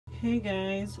Hey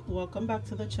guys, welcome back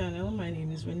to the channel. My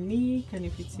name is Renique, and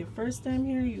if it's your first time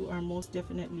here, you are most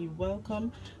definitely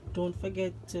welcome. Don't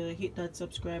forget to hit that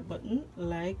subscribe button,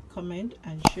 like, comment,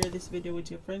 and share this video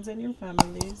with your friends and your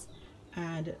families.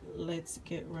 And let's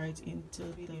get right into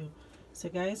the video. So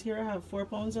guys, here I have 4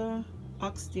 pounds of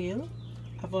oxtail.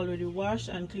 I've already washed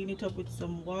and cleaned it up with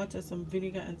some water, some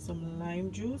vinegar, and some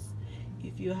lime juice.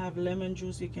 If you have lemon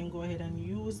juice, you can go ahead and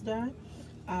use that.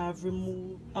 I've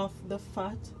removed off the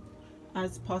fat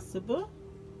as possible,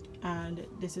 and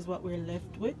this is what we're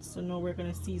left with. So now we're going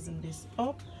to season this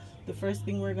up. The first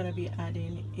thing we're going to be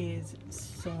adding is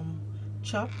some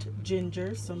chopped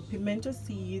ginger, some pimento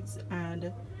seeds,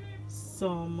 and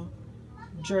some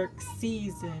jerk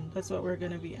season. That's what we're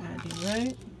going to be adding,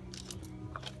 right?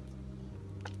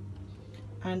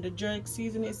 And the jerk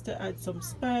season is to add some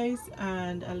spice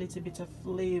and a little bit of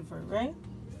flavor, right?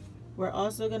 We're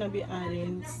also going to be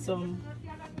adding some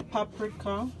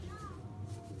paprika,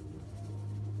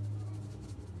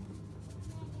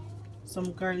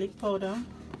 some garlic powder,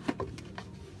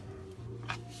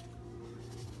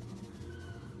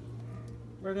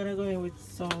 we're gonna go in with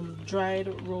some dried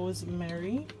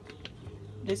rosemary.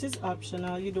 This is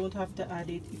optional, you don't have to add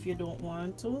it if you don't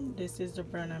want to. This is the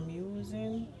brand I'm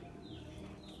using.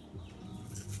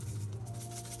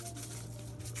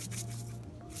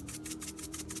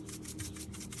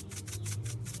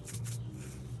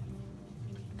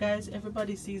 Guys,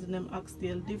 everybody season them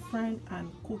oxtail different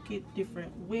and cook it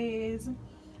different ways.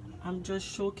 I'm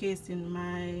just showcasing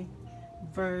my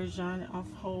version of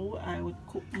how I would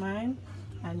cook mine.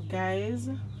 And guys,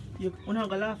 you're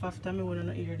not gonna laugh after me when you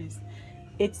don't hear this.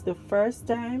 It's the first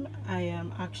time I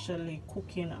am actually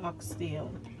cooking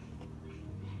oxtail.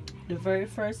 The very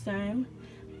first time,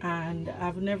 and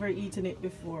I've never eaten it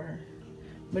before.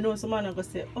 But know someone are gonna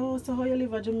say, oh, so how you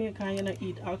live in Jamaica and you don't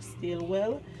eat oxtail?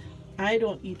 Well, I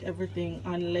don't eat everything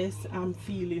unless I'm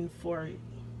feeling for it.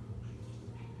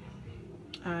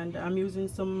 And I'm using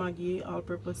some Maggi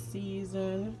all-purpose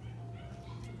season.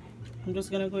 I'm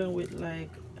just gonna go in with like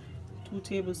 2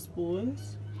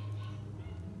 tablespoons.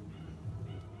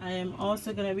 I am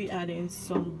also gonna be adding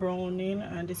some browning,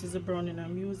 and this is the browning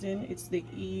I'm using. It's the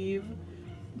Eve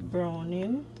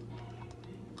browning.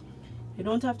 You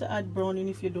don't have to add browning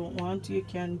if you don't want to. You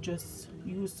can just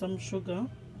use some sugar.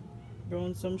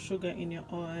 Brown some sugar in your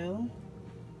oil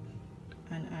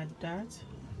and add that.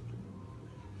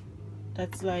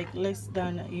 That's like less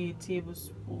than a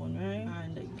tablespoon, right?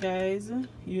 And guys,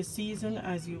 you season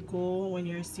as you go when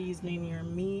you're seasoning your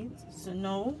meat. So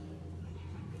now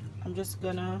I'm just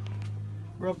gonna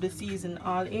rub the season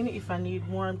all in. If I need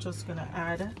more, I'm just gonna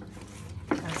add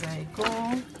as I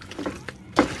go.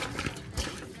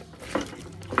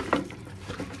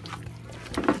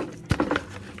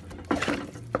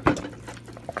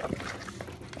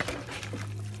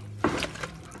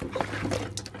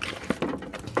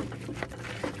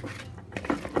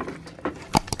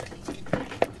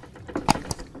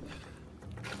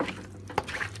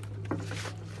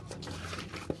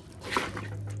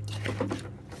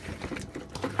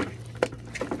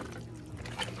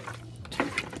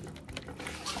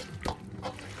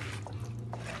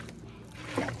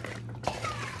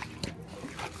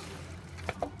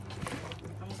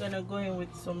 Gonna go in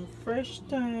with some fresh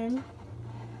thyme.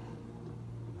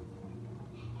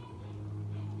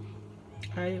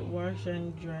 I wash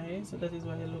and dry, so that is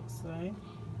what it looks like.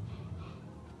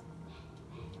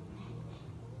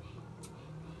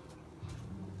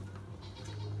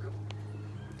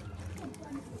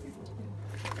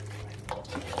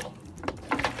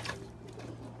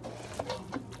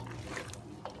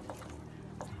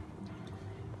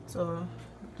 So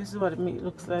this is what the meat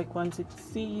looks like once it's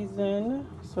seasoned.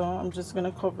 So I'm just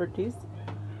gonna cover this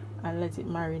and let it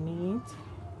marinate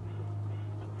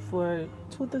for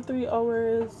 2 to 3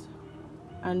 hours,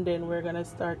 and then we're gonna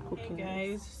start cooking.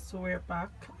 Hey guys, so we're back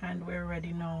and we're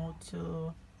ready now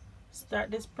to start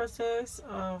this process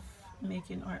of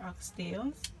making our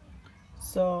oxtails.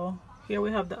 So here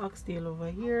we have the oxtail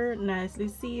over here, nicely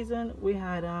seasoned. We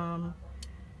had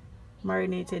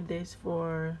marinated this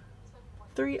for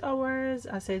 3 hours.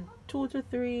 I said 2 to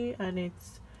 3, and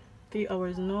it's 3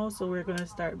 hours now. So we're gonna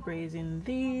start braising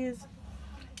these,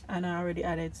 and I already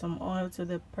added some oil to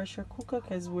the pressure cooker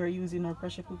because we're using our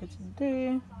pressure cooker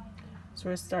today. So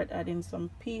we'll start adding some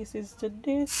pieces to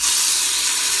this.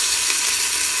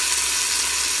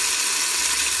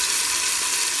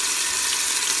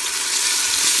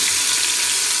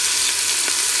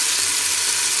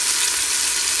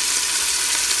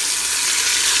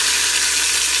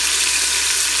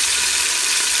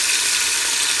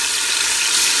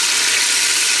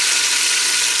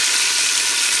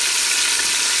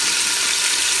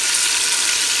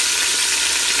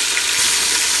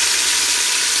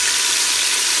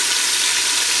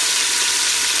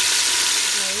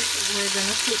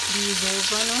 gonna flip these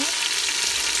over now.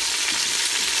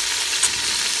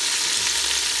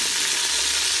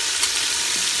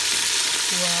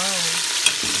 Wow.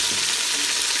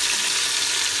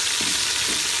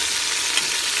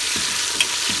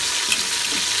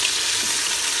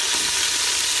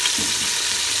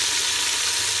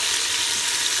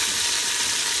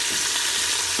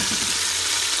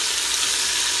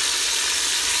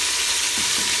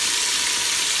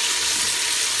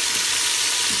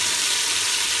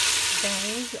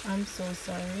 Guys, I'm so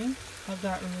sorry. I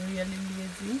got really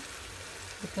lazy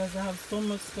because I have so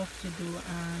much stuff to do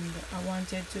and I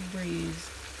wanted to braise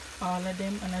all of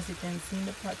them, and as you can see in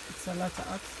the pot, it's a lot of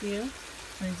oxtail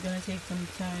and it's gonna take some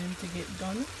time to get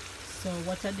done. So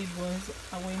what I did was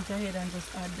I went ahead and just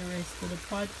add the rest to the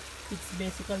pot. It's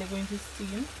basically going to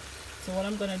steam. So what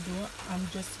I'm gonna do, I'm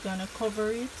just gonna cover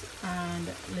it and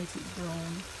let it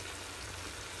brown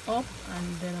up,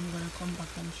 and then I'm gonna come back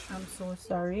and show. I'm so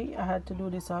sorry I had to do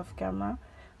this off camera,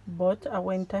 but I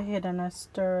went ahead and I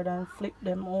stirred and flipped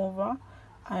them over,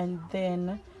 and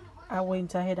then I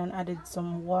went ahead and added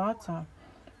some water.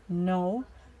 Now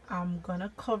I'm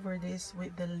gonna cover this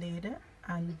with the lid,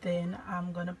 and then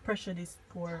I'm gonna pressure this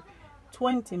for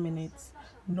 20 minutes,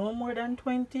 no more than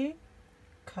 20,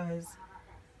 because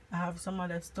I have some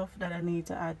other stuff that I need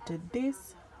to add to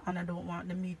this and I don't want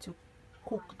the meat to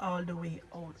cook all the way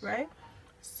out, right?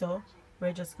 So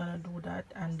we're just gonna do that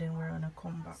and then we're gonna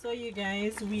come back. So you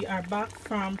guys, we are back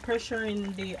from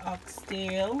pressuring the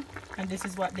oxtail and this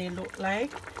is what they look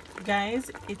like. Guys,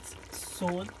 it's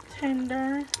so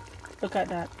tender. Look at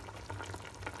that.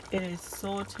 It is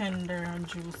so tender and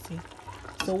juicy.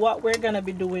 So what we're gonna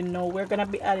be doing now, we're gonna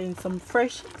be adding some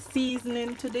fresh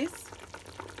seasoning to this.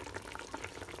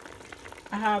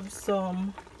 I have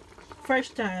some fresh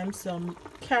thyme, some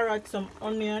carrot, some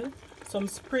onion, some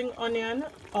spring onion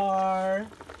or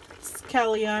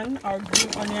scallion or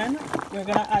green onion. We're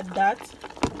gonna add that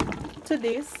to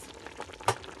this,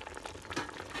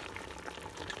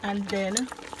 and then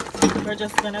we're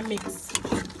just gonna mix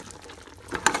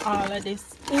all of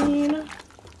this in.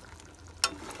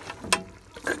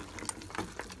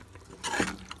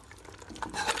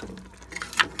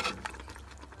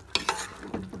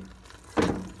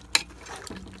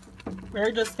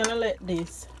 We're just gonna let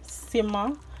this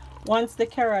simmer. Once the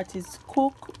carrot is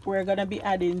cooked, we're gonna be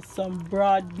adding some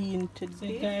broad bean to this.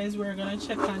 So guys, we're gonna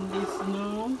check on this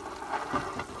now.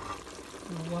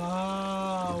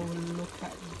 Wow, look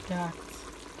at that.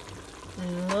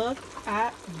 Look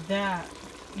at that,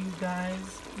 you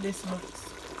guys. This looks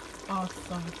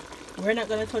awesome. We're not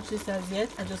gonna touch this as yet.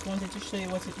 I just wanted to show you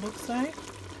what it looks like.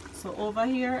 So over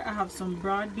here I have some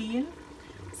broad bean.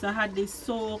 So I had this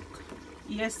soak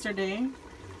yesterday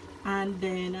and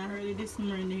then early this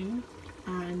morning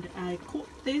and I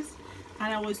cooked this,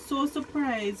 and I was so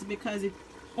surprised because it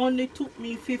only took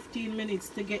me 15 minutes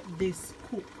to get this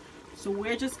cooked. So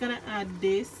we're just gonna add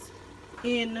this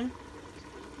in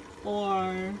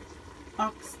our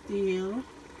oxtail,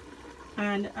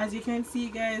 and as you can see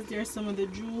guys, there's some of the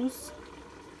juice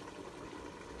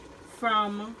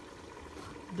from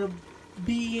the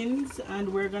beans,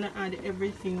 and we're gonna add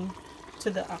everything to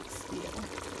the oxtail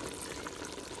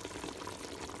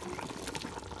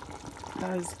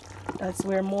because that's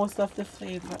where most of the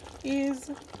flavor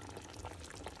is.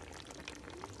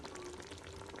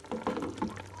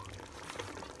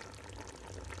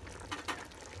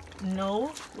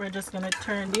 Now we're just gonna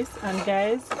turn this, and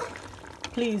guys,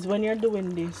 please, when you're doing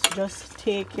this, just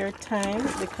take your time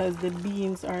because the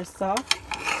beans are soft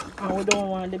and we don't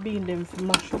want the bean them to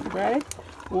mash up, right?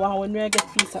 When we get a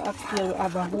piece of oxtail, we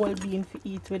have a whole bean to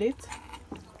eat with it.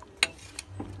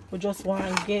 We just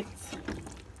want to get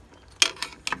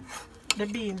the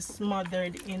beans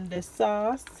smothered in the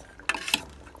sauce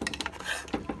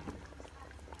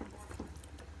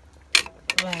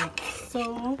like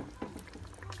so.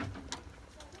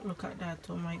 Look at that,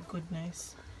 oh my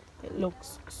goodness, it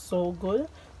looks so good.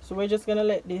 So we're just gonna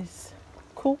let this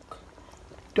cook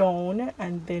down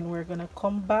and then we're gonna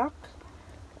come back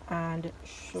and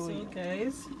show you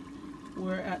guys.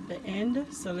 We're at the end,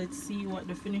 so let's see what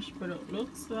the finished product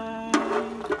looks like.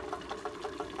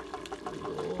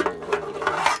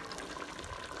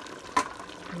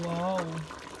 Oh, wow.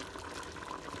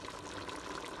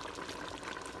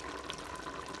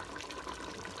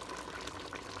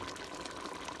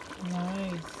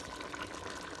 Nice.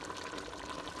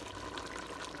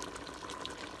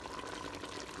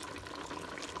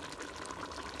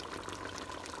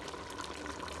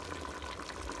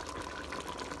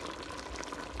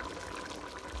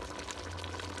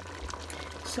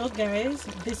 So guys,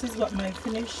 this is what my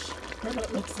finished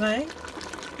product looks like.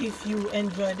 if you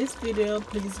enjoyed this video,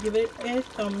 please give it a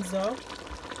thumbs up,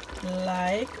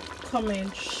 like,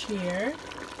 comment, share,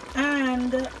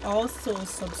 and also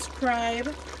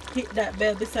subscribe. Hit that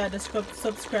bell beside the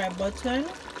subscribe button.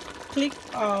 Click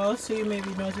all so you may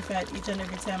be notified each and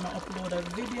every time I upload a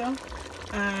video.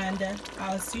 And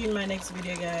I'll see you in my next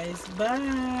video, guys.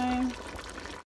 Bye.